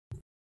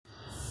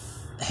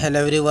Hello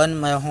everyone,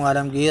 मैं हूं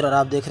आलमगीर और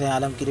आप देख रहे हैं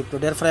आलमगीर क्रिप्टो।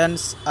 डियर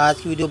फ्रेंड्स, आज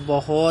की वीडियो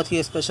बहुत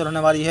ही स्पेशल होने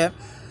वाली है,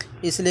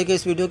 इसलिए कि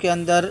इस वीडियो के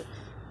अंदर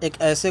एक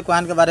ऐसे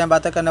कॉइन के बारे में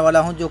बातें करने वाला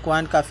हूं जो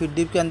कॉइन काफ़ी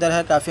डीप के अंदर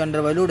है, काफ़ी अंडर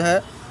वैल्यूड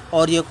है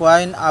और ये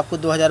कॉइन आपको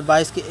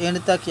 2022 के एंड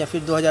तक या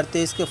फिर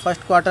 2023 के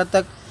फर्स्ट क्वार्टर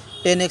तक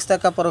 10x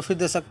तक का प्रॉफिट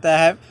दे सकता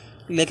है।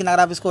 लेकिन अगर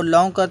आप इसको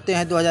लॉन्ग करते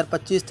हैं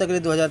 2025 तक के लिए,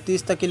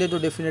 2030 तक के लिए, तो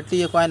डेफिनेटली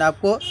ये कॉइन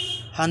आपको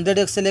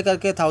 100x से लेकर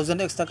के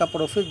 1000x तक का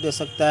प्रॉफिट दे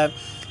सकता है।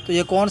 तो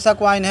ये कौन सा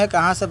कॉइन है,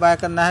 कहाँ से बाय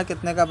करना है,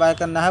 कितने का बाय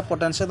करना है,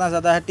 पोटेंशियल कितना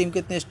ज़्यादा है, टीम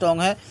कितनी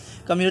स्ट्रॉन्ग है,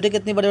 कम्युनिटी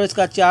कितनी बड़ी है,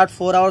 इसका चार्ट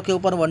 4 आवर के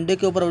ऊपर, 1 डे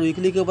के ऊपर और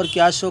वीकली के ऊपर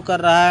क्या शो कर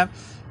रहा है,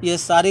 ये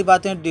सारी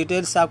बातें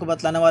डिटेल से आपको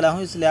बतलाने वाला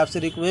हूँ। इसलिए आपसे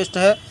रिक्वेस्ट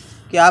है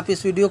कि आप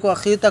इस वीडियो को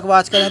आखिर तक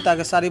वॉच करें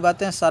ताकि सारी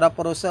बातें, सारा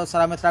प्रोसेस और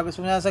सारा मेथड आपको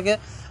समझ आ सके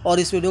और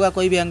इस वीडियो का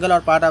कोई भी एंगल और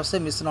पार्ट आपसे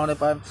मिस ना होने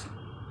पाए।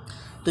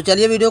 तो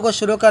चलिए वीडियो को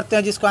शुरू करते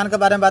हैं। जिस कॉइन के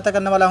बारे में बातें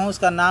करने वाला हूँ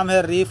उसका नाम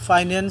है रीफ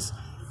फाइनेंस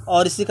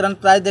और इसकी करंट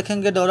प्राइस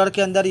देखेंगे डॉलर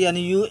के अंदर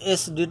यानी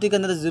USDT के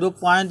अंदर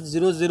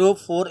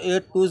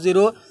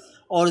 0.004820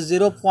 और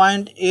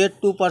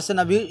 0.82%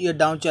 अभी ये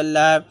डाउन चल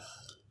रहा है।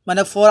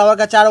 मैंने 4 आवर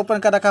का चार्ट ओपन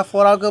कर रखा।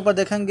 4 आवर के ऊपर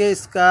देखेंगे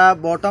इसका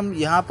बॉटम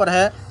यहाँ पर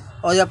है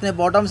और ये अपने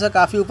बॉटम से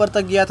काफ़ी ऊपर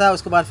तक गया था,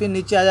 उसके बाद फिर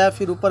नीचे आया,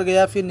 फिर ऊपर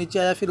गया, फिर नीचे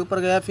आया, फिर ऊपर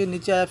गया, फिर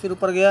नीचे आया, फिर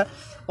ऊपर गया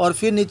और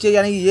फिर नीचे,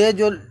 यानी ये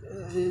जो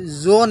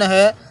जोन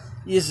है,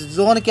 इस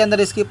जोन के अंदर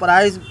इसकी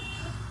प्राइस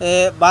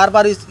बार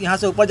बार इस यहाँ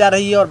से ऊपर जा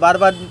रही है और बार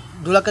बार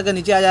ढुलक करके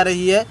नीचे आ जा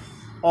रही है।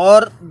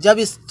 और जब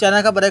इस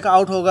चैनल का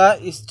ब्रेकआउट होगा,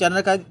 इस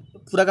चैनल का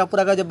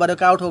पूरा का जब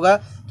ब्रेकआउट होगा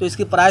तो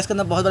इसकी प्राइस के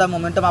अंदर बहुत बड़ा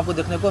मोमेंटम आपको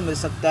देखने को मिल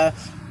सकता है।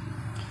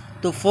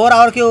 तो 4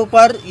 आवर के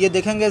ऊपर ये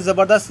देखेंगे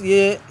ज़बरदस्त,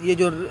 ये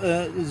जो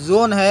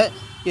जोन है,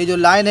 ये जो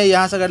लाइन है,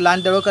 यहाँ से अगर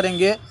लाइन ड्रॉ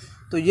करेंगे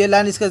तो ये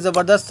लाइन इसके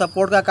ज़बरदस्त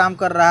सपोर्ट का काम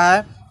कर रहा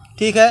है,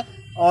 ठीक है।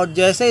 और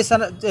जैसे इस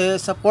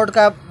सपोर्ट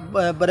का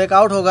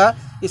ब्रेकआउट होगा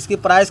इसकी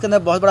प्राइस के अंदर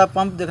बहुत बड़ा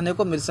पंप देखने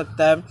को मिल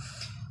सकता है।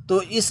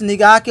 तो इस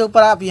निगाह के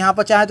ऊपर आप यहाँ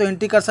पर चाहें तो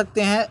एंट्री कर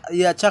सकते हैं।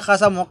 ये अच्छा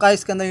खासा मौका है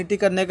इसके अंदर एंट्री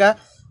करने का।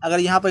 अगर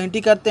यहाँ पर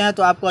एंट्री करते हैं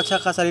तो आपको अच्छा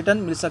खासा रिटर्न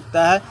मिल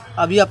सकता है,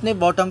 अभी अपने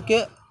बॉटम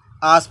के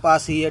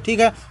आसपास ही है, ठीक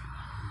है।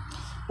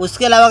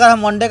 उसके अलावा अगर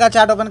हम 1 डे का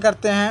चार्ट ओपन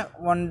करते हैं,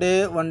 वन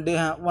डे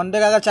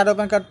का अगर चार्ट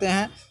ओपन करते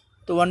हैं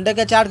तो 1 डे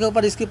के चार्ट के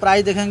ऊपर इसकी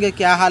प्राइस देखेंगे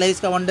क्या हाल है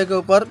इसका 1 डे के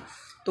ऊपर।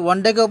 तो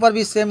 1 डे के ऊपर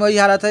भी सेम वही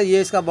हालत है,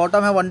 ये इसका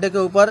बॉटम है 1 डे के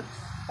ऊपर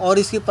और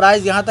इसकी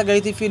प्राइस यहाँ तक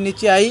गई थी, फिर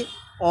नीचे आई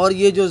और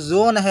ये जो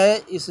जोन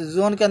है, इस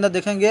जोन के अंदर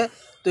देखेंगे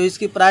तो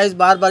इसकी प्राइस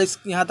बार बार इस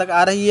यहाँ तक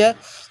आ रही है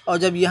और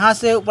जब यहाँ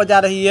से ऊपर जा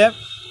रही है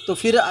तो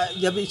फिर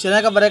जब इस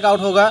चैनल का ब्रेकआउट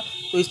होगा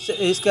तो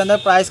इसके अंदर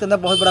प्राइस के अंदर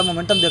बहुत बड़ा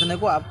मोमेंटम देखने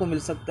को आपको मिल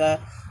सकता है।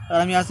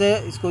 अगर हम यहाँ से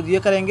इसको ये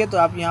करेंगे तो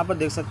आप यहाँ पर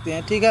देख सकते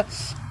हैं, ठीक है।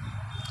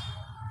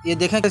 ये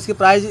देखें कि इसकी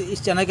प्राइस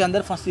इस चैनल के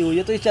अंदर फंसी हुई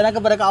है, तो इस चैनल का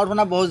ब्रेकआउट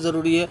होना बहुत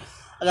ज़रूरी है।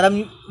 अगर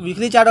हम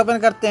वीकली चार्ट ओपन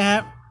करते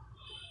हैं,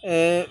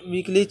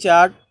 वीकली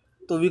चार्ट,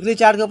 तो वीकली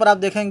चार्ट के ऊपर आप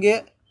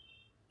देखेंगे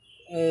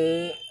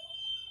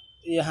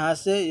यहाँ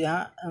से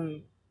यहाँ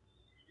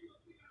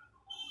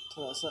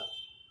थोड़ा सा,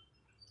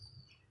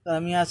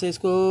 हम यहाँ से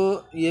इसको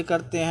ये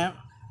करते हैं।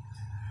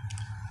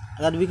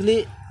 अगर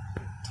वीकली,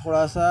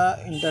 थोड़ा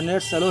सा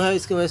इंटरनेट स्लो है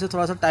इसकी वजह से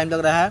थोड़ा सा टाइम लग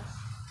रहा है।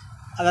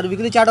 अगर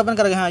वीकली चार्ट ओपन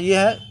करेंगे, हाँ ये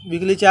है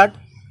वीकली चार्ट,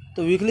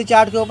 तो वीकली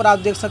चार्ट के ऊपर आप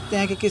देख सकते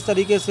हैं कि किस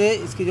तरीके से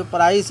इसकी जो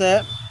प्राइस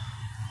है,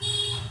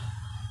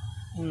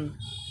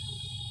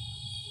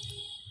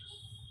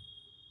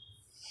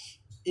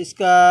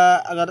 इसका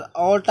अगर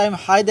ऑल टाइम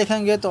हाई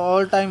देखेंगे तो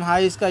ऑल टाइम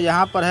हाई इसका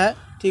यहाँ पर है,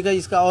 ठीक है।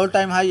 इसका ऑल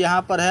टाइम हाई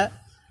यहाँ पर है,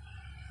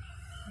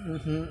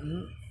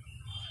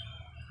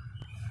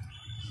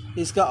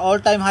 इसका ऑल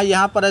टाइम हाई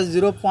यहाँ पर है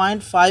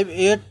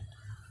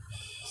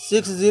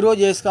 0.5860,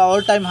 ये इसका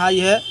ऑल टाइम हाई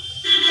है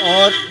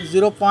और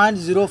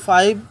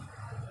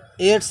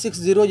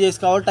 0.05860 ये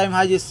इसका ऑल टाइम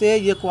हाई, जिससे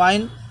ये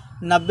कॉइन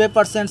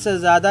 90% से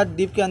ज़्यादा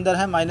डीप के अंदर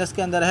है, माइनस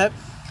के अंदर है।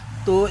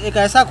 तो एक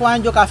ऐसा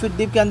कॉइन जो काफ़ी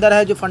डीप के अंदर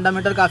है, जो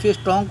फंडामेंटल काफ़ी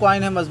स्ट्रॉन्ग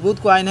कॉइन है, मजबूत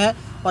कॉइन है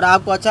और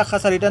आपको अच्छा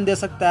खासा रिटर्न दे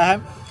सकता है।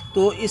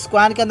 तो इस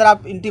कॉइन के अंदर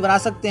आप एंट्री बना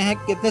सकते हैं।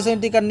 कितने से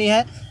एंट्री करनी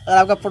है, अगर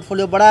आपका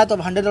पोर्टफोलियो बड़ा है तो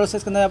 $100 से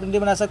इसके अंदर आप एंट्री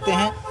बना सकते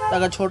हैं, तो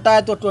अगर छोटा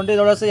है तो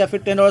 $20 से या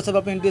फिर $10 से आप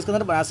अपनी एंट्री इसके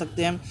अंदर बना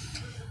सकते हैं।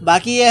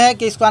 बाकी ये है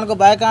कि इस कॉइन को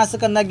बाय कहाँ से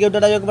करना है, गिव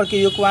डाटा के ऊपर,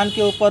 कि कॉइन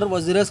के ऊपर,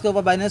 वजीरस के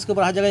ऊपर, बाइनेंस के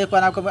ऊपर, हर जगह ये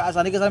कॉइन आपको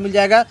आसानी के साथ मिल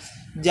जाएगा।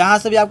 जहाँ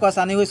से भी आपको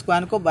आसानी हो इस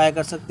कॉइन को बाय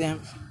कर सकते हैं।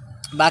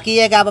 बाकी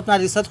ये है कि आप अपना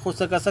रिसर्च खुद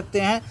से कर सकते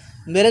हैं।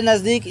 मेरे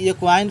नज़दीक ये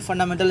कॉइन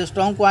फंडामेंटल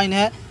स्ट्रॉन्ग कॉइन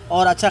है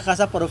और अच्छा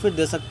खासा प्रॉफिट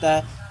दे सकता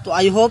है। तो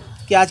आई होप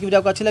कि आज की वीडियो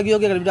आपको अच्छी लगी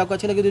होगी। अगर वीडियो आपको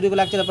अच्छी लगी तो वीडियो को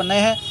लाइक, चैनल पर नए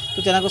हैं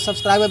तो चैनल को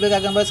सब्सक्राइब और बेल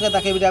आइकन प्रेस करें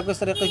ताकि वीडियो आपको इस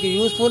तरह की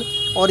यूजफुल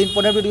और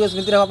इंपॉर्टेंट वीडियोस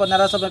मिलती रहे। अपना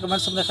नारा सब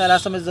कमेंट्स अपने ख्याल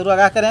हमें जरूर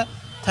आगाह करें।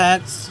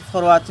 Thanks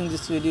for watching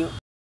this video.